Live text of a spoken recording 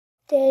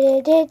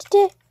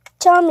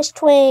Thomas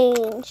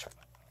Twain.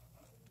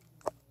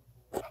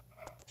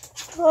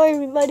 Hello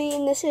everybody,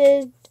 and this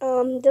is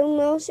Dylan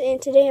Mills,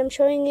 and today I'm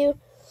showing you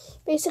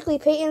basically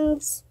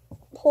Peyton's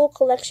whole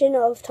collection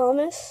of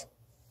Thomas.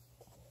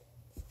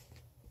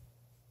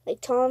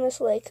 Like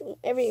Thomas, like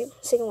every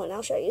single one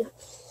I'll show you.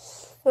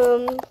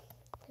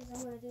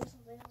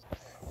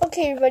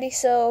 Okay everybody,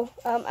 so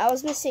I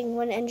was missing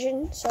one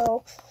engine,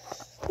 so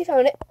we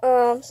found it.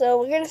 So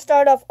we're gonna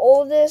start off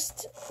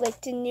oldest,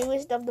 like the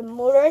newest of the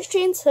motorized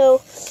trains. So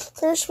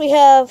first we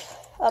have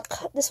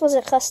this was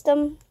a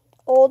custom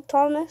old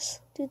Thomas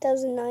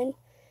 2009,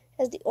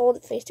 has the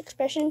old face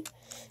expression.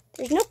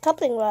 There's no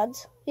coupling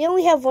rods. We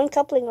only have one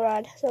coupling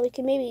rod, so we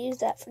can maybe use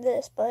that for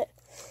this. But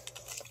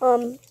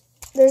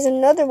there's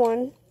another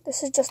one.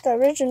 This is just the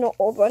original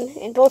old one,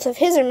 and both of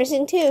his are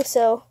missing too.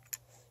 So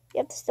you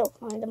have to still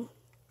find them.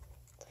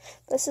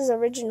 This is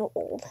original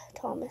old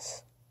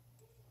Thomas,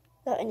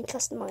 without any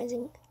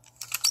customizing.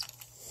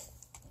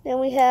 Then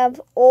we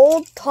have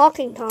old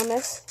talking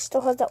Thomas.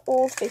 Still has that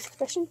old face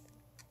expression.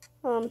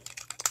 As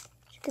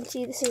you can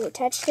see, this is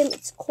attached to him.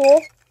 It's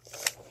cool.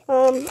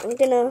 I'm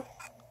gonna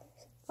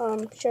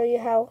show you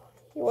how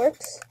he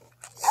works.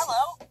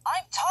 Hello,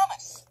 I'm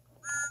Thomas.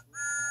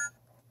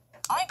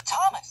 I'm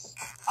Thomas.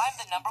 I'm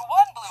the #1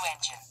 blue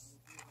engine.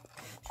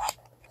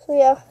 So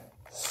yeah.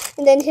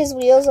 And then his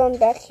wheels on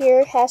back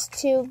here has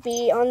to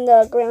be on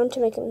the ground to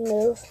make him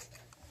move.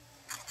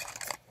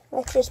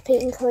 That's just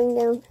Peyton coming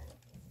down.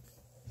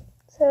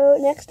 So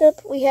next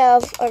up we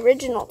have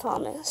original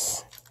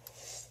Thomas.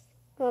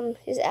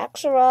 His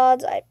axle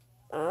rods I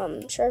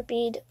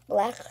sharpied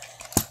black.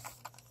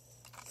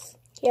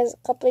 He has a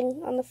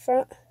coupling on the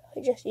front.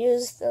 We just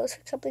use those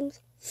for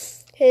couplings.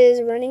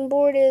 His running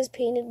board is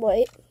painted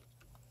white,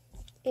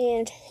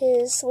 and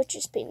his switch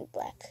is painted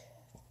black.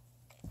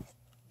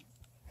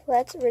 So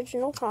that's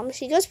original Thomas.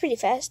 He goes pretty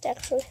fast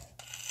actually.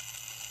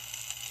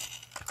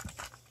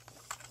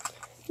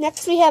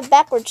 Next we have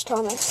backwards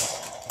Thomas.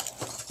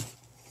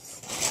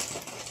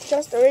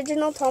 Just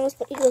original Thomas,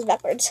 but he goes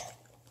backwards.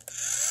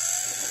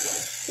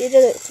 He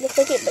doesn't look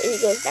like it, but he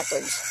goes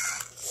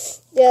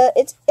backwards. Yeah,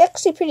 it's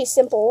actually pretty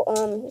simple.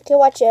 You can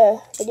watch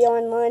a video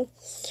online.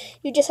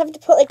 You just have to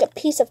put like a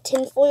piece of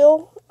tin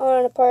foil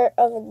on a part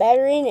of a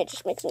battery, and it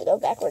just makes them go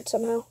backwards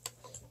somehow.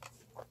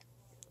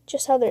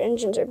 Just how their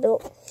engines are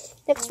built.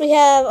 Next we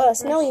have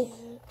Snowy.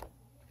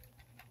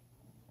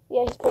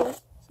 Yeah, he's putting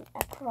some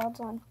extra rods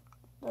on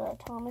the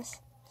Thomas.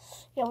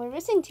 Yeah, we're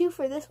missing 2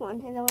 for this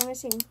one, and then we're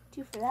missing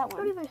 2 for that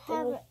one. He don't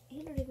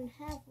even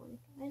have one.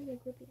 I have a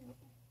grippy one.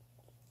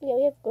 Yeah,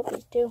 we have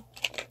grippies too.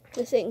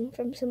 Missing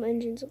from some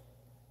engines.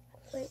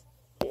 Wait.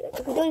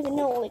 We don't even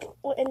know like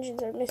what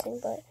engines are missing,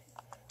 but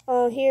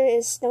here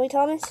is Snowy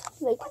Thomas.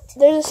 Like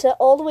there's a set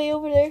all the way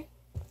over there.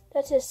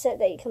 That's his set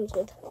that he comes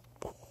with.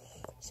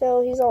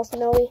 So he's all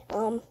snowy.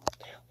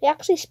 We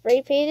actually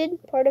spray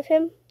painted part of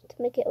him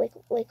to make it like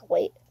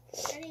white. I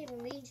didn't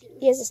even read you.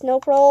 He has a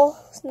snowplow.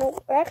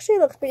 Actually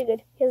looks pretty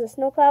good. He has a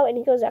snowplow, and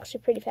he goes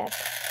actually pretty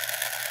fast.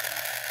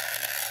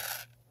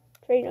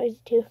 Very noisy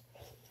too.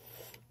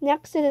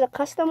 Next is a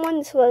custom one.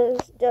 This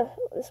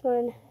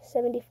one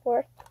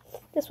 74.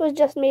 This was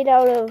just made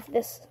out of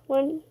this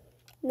one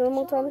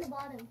normal Thomas. Show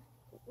on the bottom.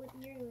 What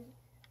year was it?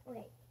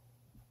 Wait.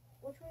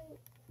 Which one?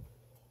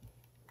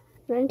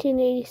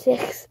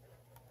 1986.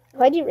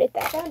 Why'd you rate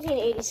that?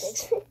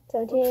 1786.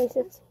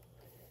 1786.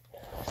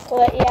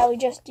 But yeah, we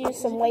just used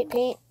some white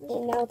paint,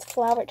 and now it's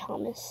Flower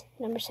Thomas,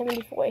 number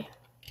 74.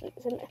 I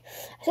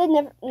said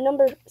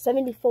number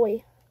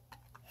 74.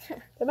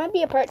 There might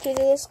be a part 2 to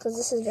this because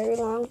this is very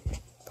long.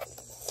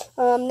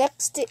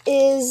 Next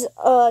is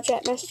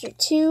Trapmaster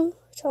 2.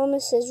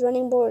 Thomas's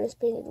running board is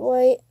painted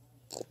white.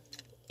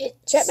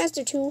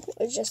 Trapmaster 2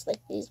 is just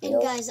like these wheels.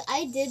 And guys,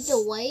 I did the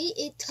white.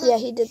 Yeah,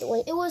 he did the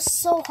white. It was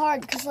so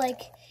hard because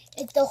like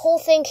the whole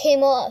thing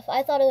came off.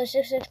 I thought it was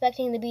just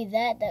expecting to be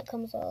that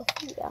comes off.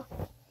 Yeah,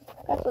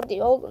 that's what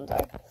the old ones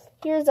are.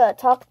 Here's a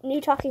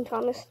new talking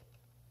Thomas.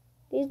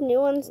 These new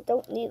ones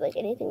don't need like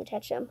anything to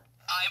touch them.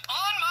 I'm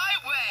on my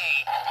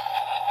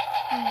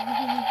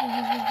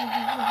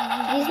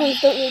way. These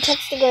ones don't need to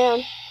touch the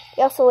ground.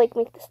 They also like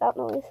make the stop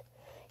noise.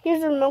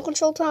 Here's the remote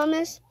control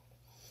Thomas.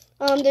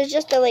 There's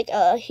just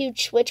a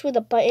huge switch with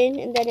a button,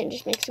 and then it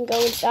just makes them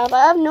go and stop.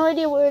 I have no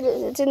idea where it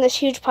is. It's in this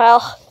huge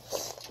pile.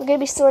 We're gonna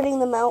be sorting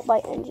them out by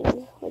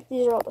engine. Like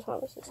these are all the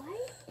Thomases.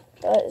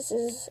 This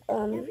is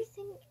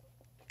Everything.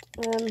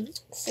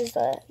 This is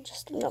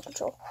just remote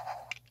control.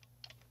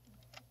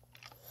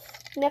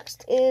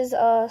 Next is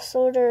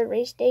Soldier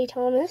Race Day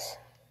Thomas.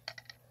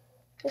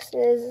 This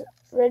is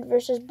Red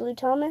versus Blue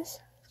Thomas.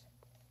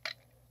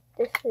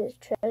 This is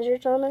Treasure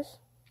Thomas.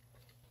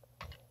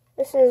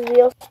 This is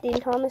Real Steam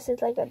Thomas.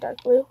 It's like a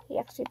dark blue. He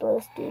actually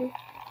blows steam.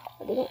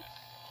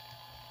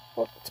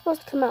 Well, it's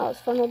supposed to come out as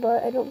funnel,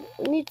 but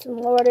we need some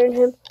water in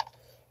him.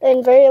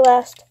 Then very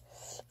last,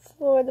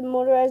 for the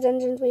motorized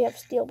engines, we have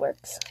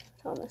Steelworks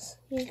Thomas.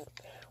 He's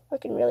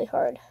working really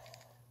hard.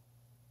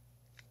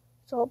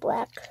 It's all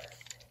black.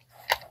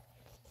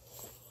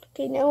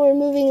 Okay, now we're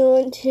moving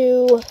on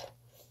to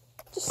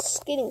just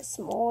getting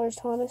smaller,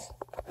 Thomas.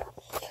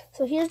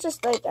 So here's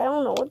just like, I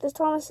don't know what this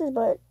Thomas is,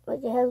 but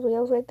like it has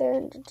wheels right there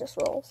and it just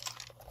rolls.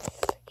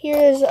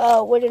 Here's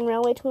a wooden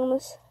railway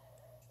Thomas.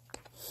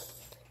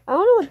 I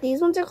don't know what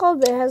these ones are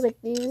called, but it has like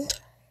these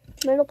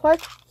metal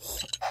parts.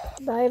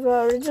 But I have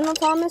an original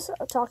Thomas,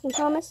 a talking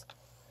Thomas,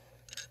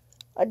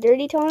 a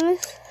dirty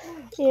Thomas,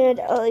 and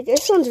like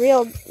this one's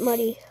real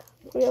muddy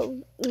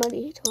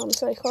Thomas,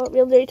 so I call it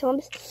real dirty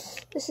Thomas.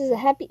 This is a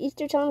Happy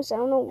Easter Thomas. I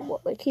don't know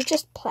what, like he's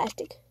just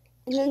plastic.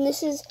 And then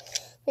this is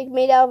like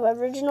made out of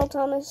original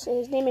Thomas.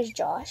 His name is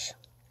Josh.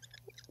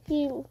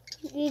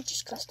 He's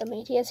just custom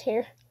made. He has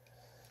hair.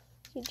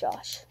 He's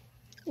Josh,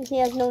 and he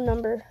has no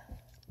number.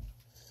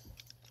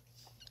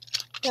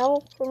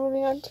 Now we're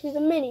moving on to the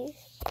minis.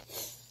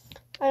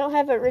 I don't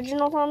have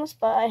original Thomas,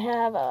 but I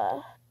have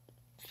a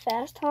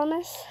Fast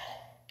Thomas,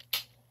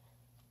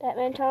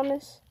 Batman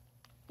Thomas,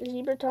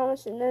 Zebra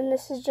Thomas, and then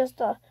this is just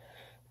a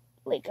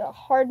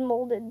hard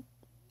molded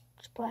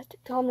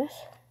plastic Thomas.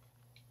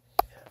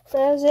 So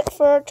that's it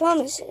for our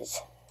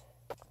Thomases.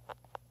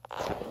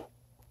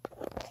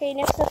 Okay,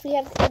 next up we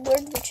have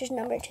Edward, which is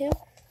number 2.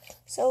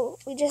 So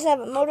we just have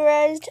a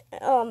motorized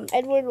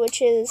Edward,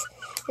 which is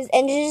his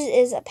engine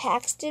is a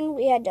Paxton.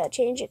 We had to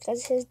change it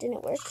because his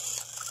didn't work.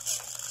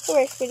 It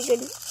works pretty good.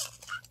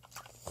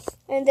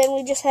 And then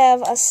we just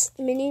have a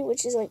mini,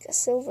 which is like a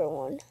silver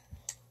one.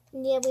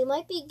 Yeah, we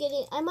might be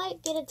getting. I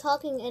might get a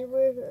talking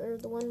Edward, or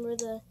the one where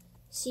the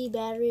C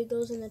battery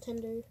goes in the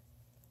tender.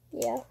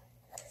 Yeah.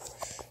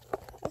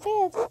 Okay,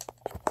 that's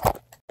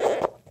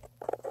it.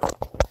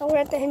 Now we're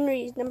at the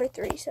Henrys, number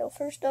 3. So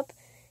first up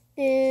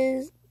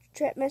is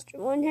Trapmaster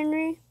 1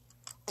 Henry.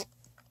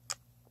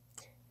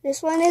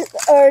 This one is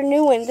our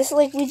new one. This is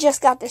like we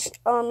just got this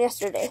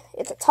yesterday.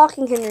 It's a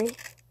talking Henry.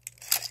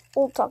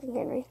 Old talking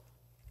Henry.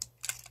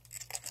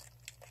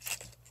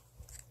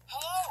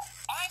 Hello,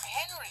 I'm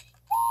Henry.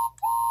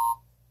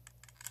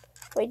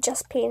 We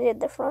just painted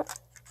the front.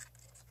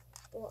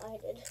 Well, I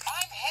did.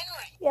 I'm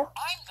Henry. Yeah.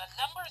 I'm the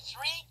number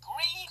 3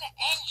 green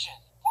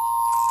engine.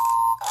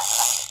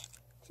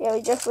 Yeah,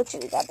 we just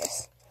literally got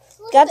this.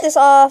 Got this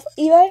off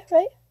eBay,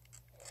 right?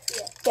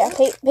 Yeah. Yeah,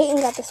 Peyton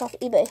got this off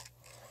eBay.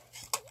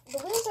 The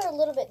wheels are a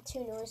little bit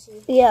too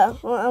noisy. Yeah,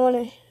 well, I want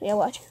to,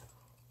 watch.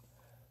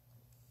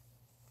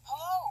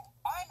 Hello,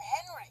 I'm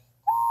Henry.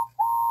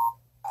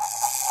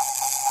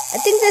 I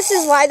think this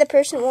is why the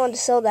person wanted to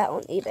sell that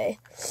on eBay.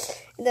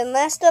 And then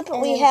last up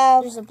we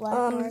have, There's a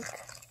black mark.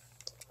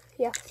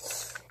 yeah.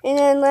 And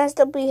then last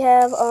up we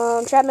have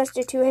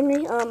Trapmaster 2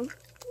 Henry.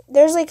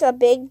 There's like a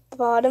big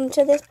bottom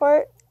to this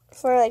part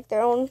for like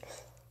their own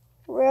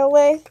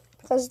railway,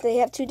 because they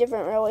have 2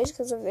 different railways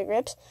because of their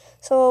grips.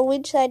 So we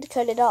decided to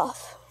cut it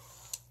off.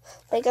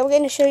 Like I'm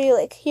going to show you,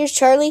 like here's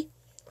Charlie.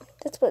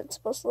 That's what it's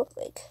supposed to look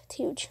like. It's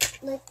huge.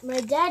 Like my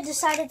dad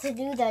decided to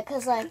do that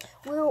because like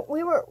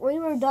we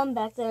were dumb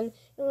back then.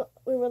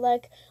 We were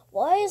like,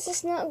 why is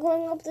this not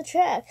going up the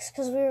tracks?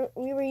 Because we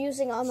were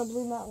using it on the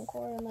Blue Mountain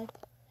Core, and like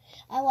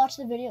I watched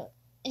the video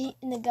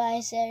and the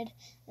guy said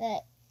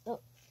that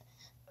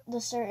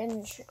the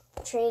certain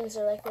trains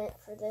are like meant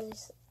for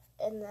this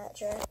and that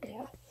track.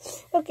 Yeah.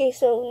 Okay,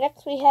 so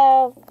next we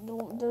have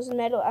those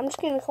metal. I'm just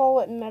going to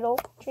call it metal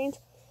trains.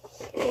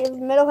 We have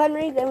Metal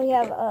Henry, then we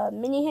have a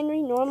Mini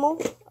Henry,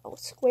 normal,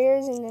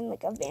 squares, and then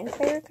like a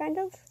vampire kind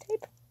of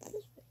type.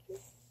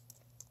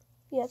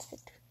 Yeah, it's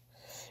Victor.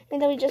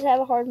 And then we just have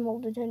a hard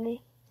molded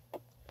Henry.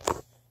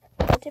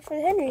 That's it for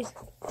the Henrys.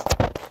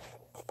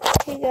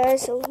 Okay,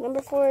 guys, so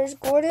number 4 is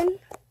Gordon.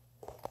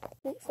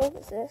 Wait,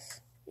 focus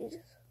this.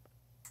 Jesus.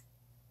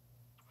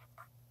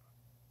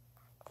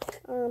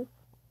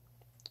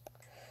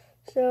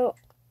 So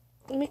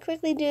let me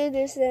quickly do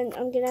this, then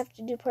I'm going to have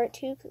to do part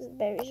 2 because the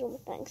battery's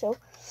almost dying. So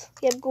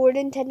we have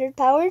Gordon, tender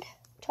powered,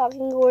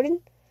 talking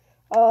Gordon,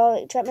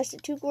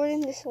 Trapmaster 2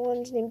 Gordon. This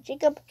one's named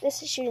Jacob.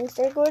 This is Shooting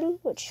Star Gordon,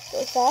 which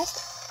goes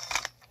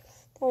fast.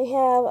 Then we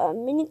have a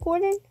mini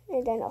Gordon,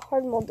 and then a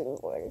hard molded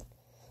Gordon.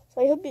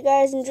 So I hope you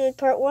guys enjoyed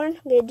part 1.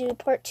 I'm going to do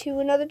part 2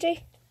 another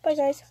day. Bye,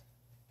 guys.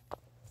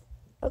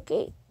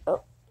 Okay.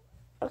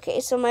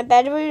 Okay, so my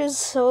battery is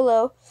so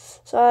low,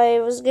 so I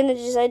was going to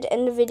decide to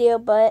end the video,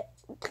 but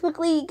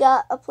quickly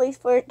got a place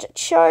for it to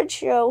charge,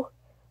 so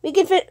we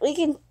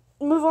can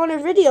move on our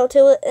video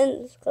till it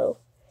ends. So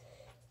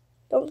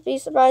don't be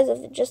surprised if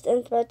it just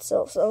ends by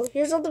itself. So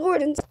here's all the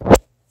Gordons.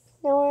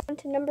 Now we're on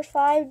to number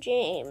 5,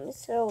 James.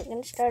 So we're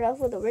gonna start off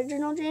with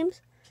original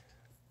James.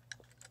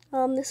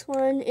 This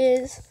one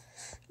is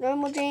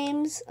normal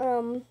James.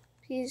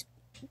 He's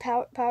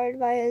powered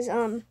by his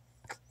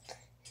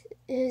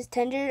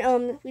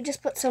tender. We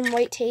just put some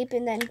white tape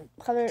and then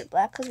colored it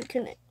black because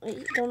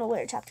we don't know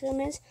where top to him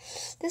is.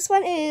 This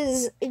one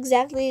is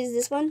exactly as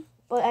this one,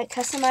 but I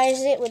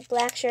customized it with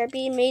black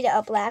Sharpie, made it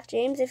a black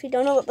James. If you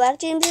don't know what black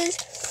James is,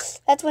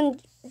 that's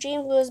when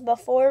James was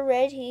before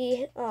red.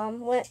 He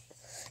went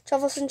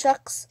Troublesome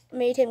Trucks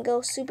made him go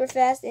super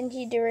fast, and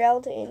he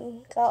derailed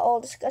and got all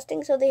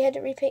disgusting, so they had to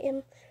repaint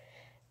him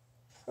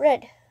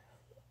red.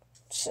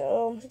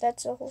 So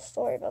that's the whole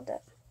story about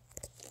that.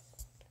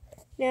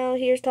 Now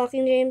here's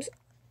Talking James.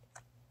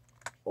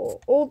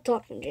 old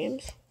Talking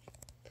James.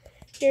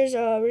 Here's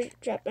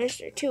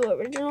Trapmaster 2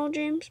 original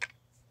James.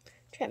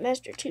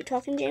 Trapmaster 2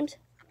 Talking James.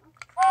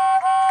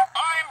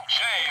 I'm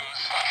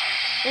James.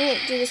 I'm going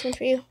to do this one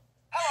for you.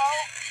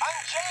 Hello,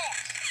 I'm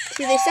James.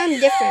 See, they sound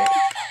different.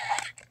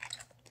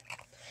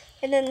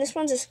 And then this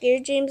one's a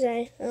Scared James.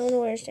 I don't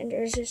know where his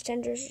tender is. His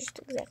tender is just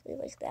exactly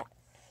like that.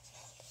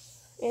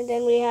 And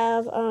then we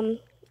have the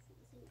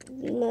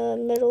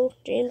middle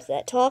James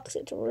that talks.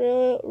 It's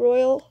royal. The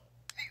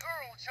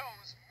Earl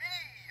chose me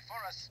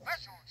for a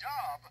special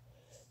job.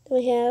 Then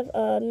we have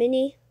a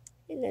mini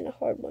and then a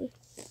hard one.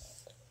 So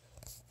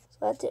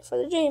that's it for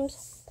the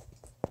James.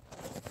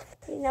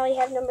 And now we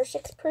have number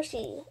 6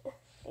 Percy.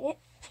 Dang it,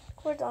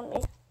 cord's on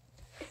me.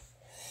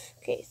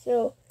 Okay,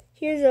 so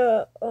here's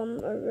a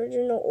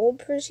original old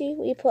Percy.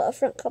 We put a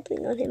front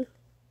coupling on him.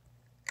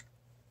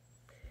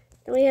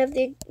 Then we have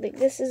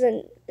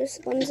this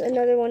one's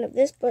another one of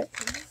this, but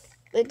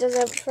it does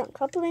have front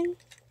coupling.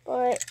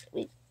 But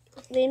we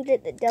named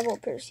it the Devil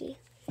Percy.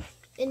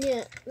 And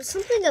yeah,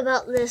 something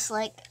about this,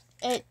 like,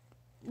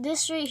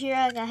 this right here,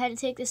 like, I had to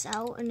take this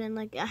out, and then,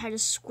 like, I had to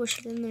squish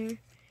it in there,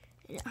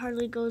 and it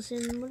hardly goes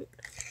in, but it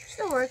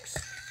still works.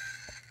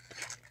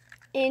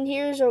 And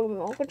here's a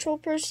remote control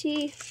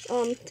Percy.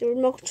 The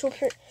remote control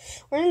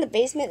we're in the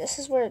basement. This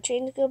is where the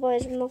chains go, but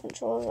his remote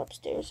control is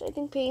upstairs. So I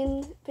think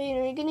Peyton, are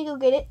you gonna go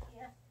get it?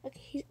 Yeah.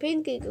 Okay,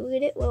 Peyton's gonna go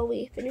get it while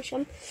we finish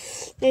him.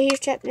 Now here's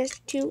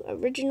Trapmaster 2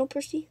 original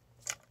Percy.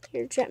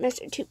 Here's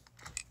Trapmaster 2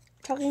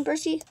 Talking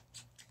Percy.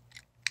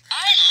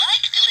 I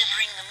like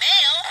delivering the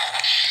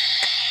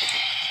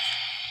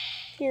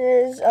mail.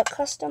 Here's a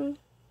custom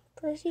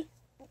Percy.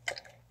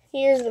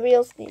 Here's the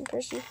real theme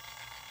Percy.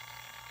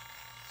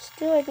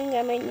 Still, I think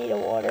I might need to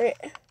water it.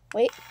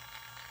 Wait.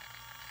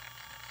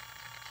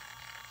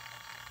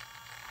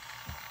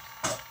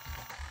 I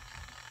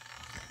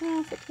don't know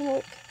if it can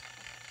work.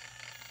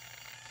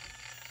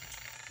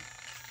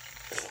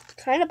 It's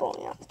kind of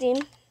blowing out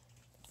steam.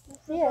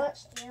 Yeah.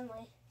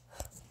 Stanley.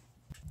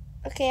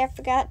 Okay, I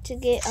forgot to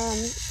get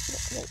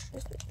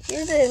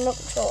here's the remote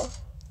control.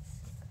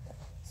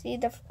 See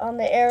on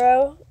the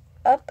arrow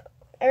up,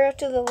 arrow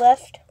to the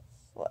left,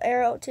 well,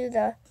 arrow to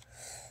the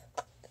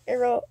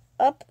arrow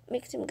up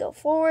makes him go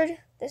forward.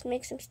 This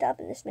makes him stop,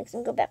 and this makes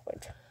him go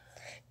backwards.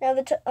 Now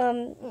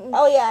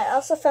oh yeah, I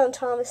also found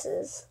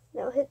Thomas's.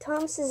 Now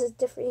Thomas's is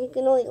different. He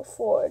can only go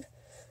forward,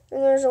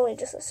 and there's only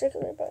just a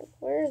circular button.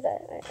 Where is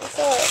that? I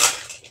saw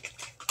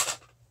it.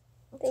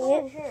 Dang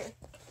it. Here.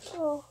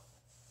 Oh,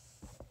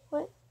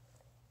 what?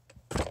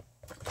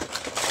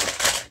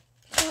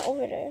 It's not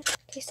over there.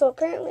 Okay, so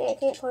apparently I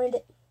can't find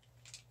it.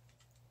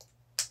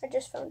 I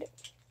just found it,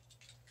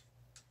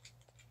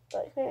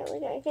 but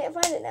apparently I can't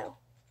find it now.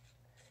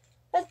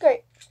 That's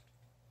great.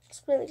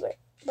 It's really great,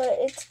 but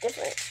it's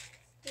different.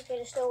 Okay,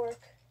 to still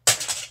work.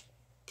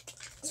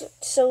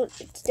 So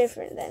it's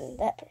different than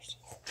that person.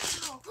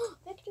 Oh,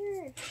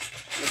 Victor!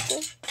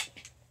 Victor?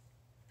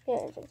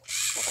 Yeah, Victor.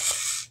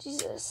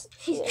 Jesus.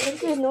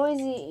 Victor's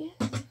noisy.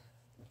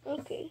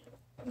 Okay.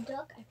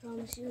 Duck, I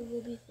promise you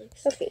will be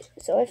fixed. Okay,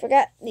 so I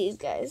forgot these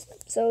guys.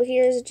 So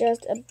here's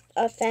just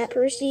a fat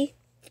Percy.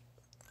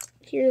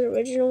 Here's the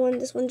original one.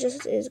 This one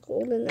just is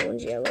golden. That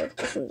one's yellow.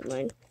 This one's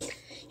mine.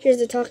 Here's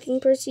the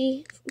Talking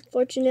Percy.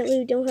 Fortunately,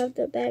 we don't have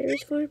the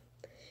batteries for him.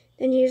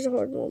 Then here's the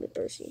hard molded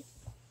Percy.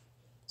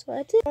 So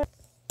that's it.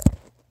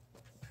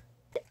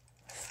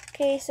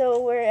 Okay, so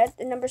we're at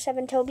the number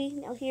 7 Toby.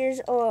 Now here's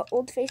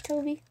old face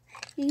Toby.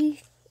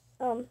 His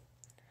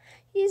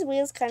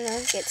wheels kind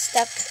of get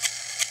stuck,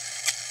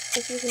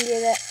 if you can do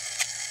that.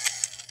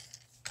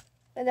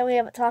 And then we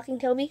have a talking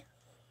Toby.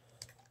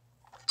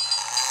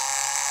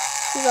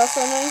 He's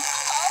also annoying.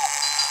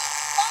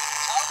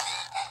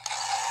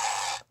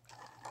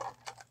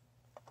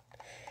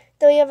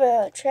 Then we have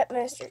a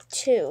Trapmaster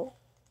 2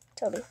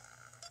 Toby.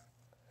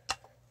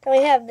 Then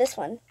we have this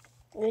one,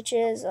 which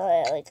is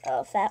like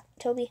a fat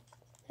Toby.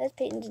 It has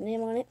Peyton's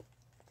name on it.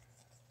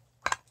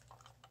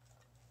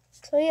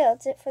 So yeah,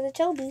 that's it for the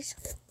Tobys.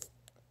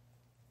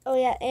 Oh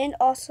yeah, and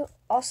also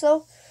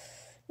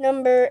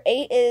number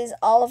 8 is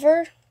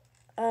Oliver.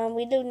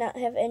 We do not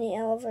have any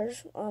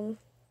Olivers,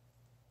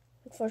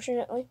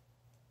 unfortunately.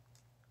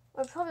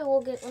 I probably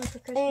will get one for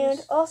Christmas.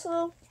 And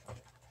also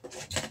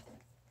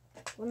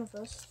one of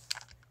us.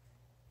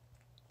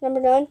 number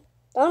 9,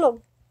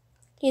 Donald.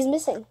 He's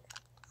missing.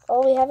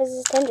 All we have is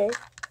his tender.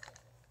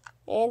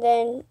 And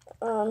then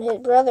his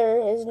brother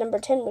is number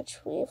 10, which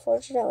we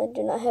unfortunately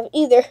do not have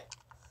either.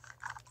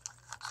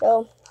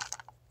 So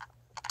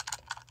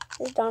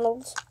here's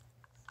Donald's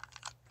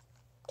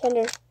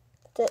tender.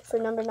 That's it for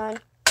number 9.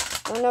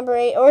 Or number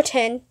 8 or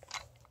 10.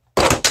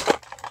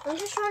 I'm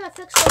just trying to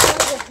fix the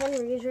ones of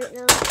Henry's right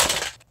now.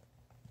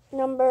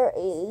 Number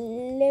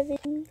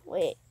 11.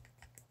 Wait,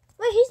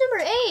 he's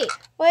number 8.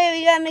 Wait,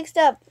 we got mixed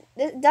up.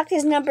 Duck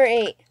is number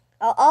 8.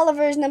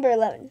 Oliver is number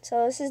 11.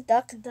 So this is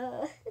Duck.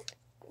 Duh.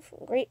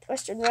 From Great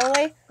Western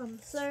Railway.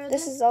 Third.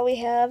 This is all we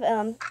have.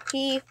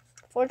 He,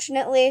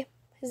 fortunately,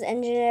 his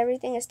engine and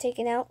everything is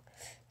taken out.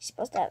 He's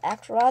supposed to have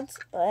axle rods,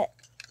 but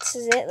this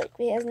is it. Like,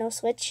 he has no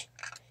switch.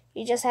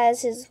 He just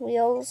has his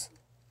wheels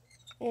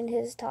and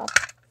his top.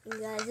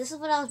 Guys, this is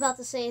what I was about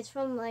to say. It's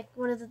from like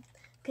one of the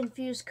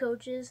confused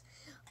coaches.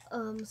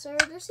 Sir,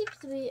 there seems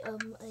to be a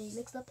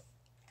mixed up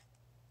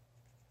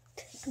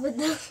with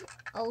the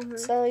over.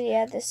 So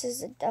yeah, this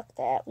is a duck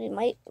that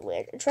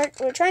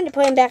we're trying to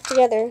put him back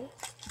together.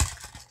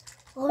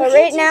 Well, But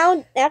right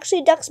now,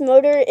 actually, Duck's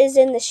motor is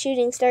in the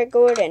Shooting Star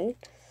Gordon,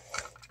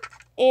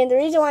 and the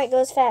reason why it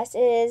goes fast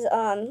is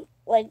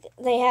like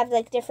they have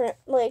like different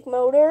like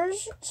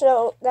motors.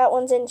 So that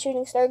one's in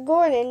Shooting Star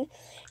Gordon,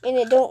 and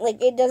it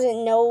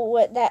doesn't know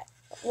what that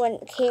one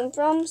came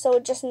from, so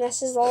it just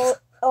messes all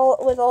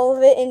with all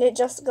of it, and it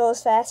just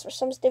goes fast for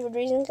some stupid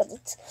reason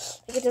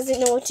because it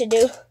doesn't know what to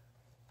do.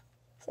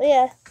 So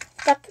yeah,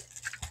 Duck.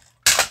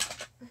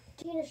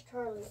 Teenage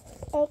Charlie.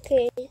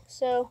 Okay,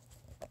 so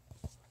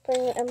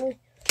playing with Emily.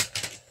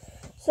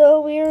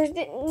 So we were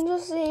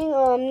just seeing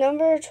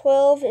number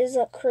 12 is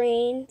a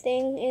crane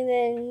thing, and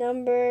then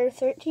number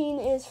 13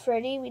 is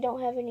Freddy. We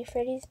don't have any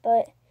Freddys,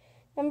 but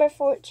number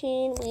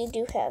 14 we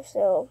do have.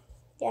 So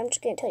yeah, I'm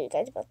just gonna tell you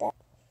guys about that.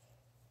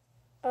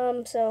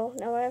 So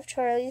now I have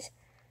Charlie's.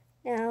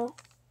 Now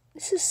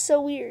this is so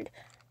weird.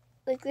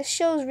 Like this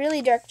shows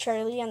really dark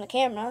Charlie on the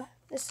camera.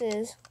 This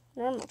is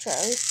normal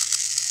Charlie,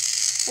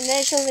 and then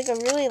it shows like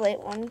a really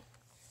light one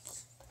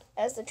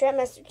as the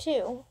Trapmaster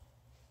 2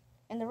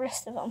 and the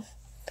rest of them.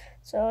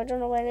 So I don't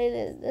know why they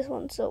did this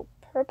one so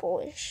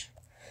purplish.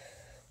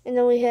 And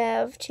then we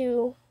have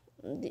two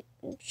of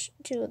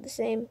the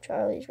same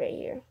Charlies right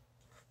here.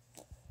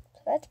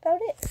 So that's about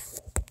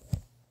it.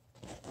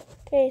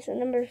 Okay, so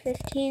number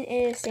 15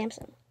 is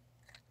Samson.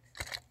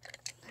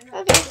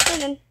 Okay, so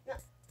then.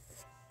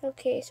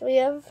 Okay, so we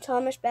have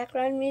Thomas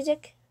background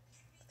music.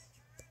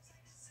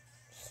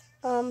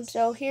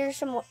 So here's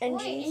some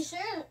engines.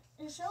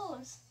 It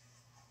shows.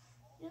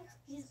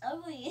 He's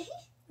ugly.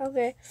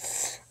 Okay.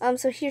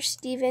 So here's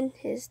Steven.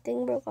 His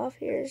thing broke off.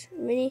 Here's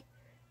Minnie.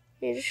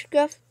 Here's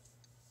Scruff.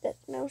 That's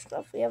no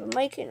Scruff. We have a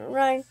Mike and a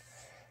Ryan.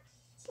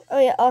 Oh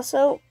yeah,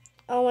 also,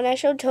 when I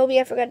showed Toby,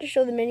 I forgot to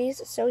show the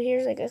minis. So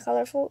here's like a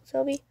colorful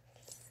Toby.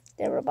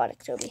 The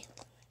robotic Toby.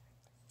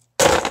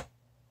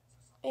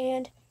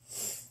 And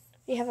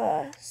we have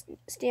a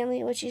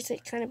Stanley, which is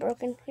like kind of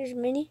broken. Here's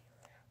Minnie.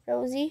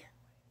 Rosie,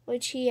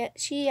 which she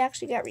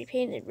actually got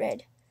repainted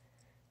red.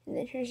 And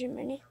then here's your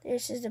Minnie.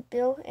 This is the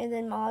Bill, and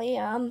then Molly.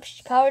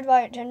 She's powered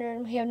by a tender,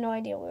 and we have no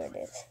idea where it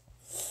is.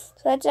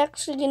 So that's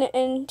actually gonna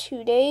end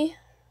today.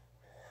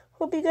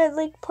 Hope you guys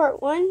liked part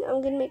 1.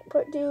 I'm gonna make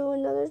part 2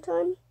 another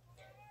time.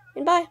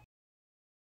 And bye.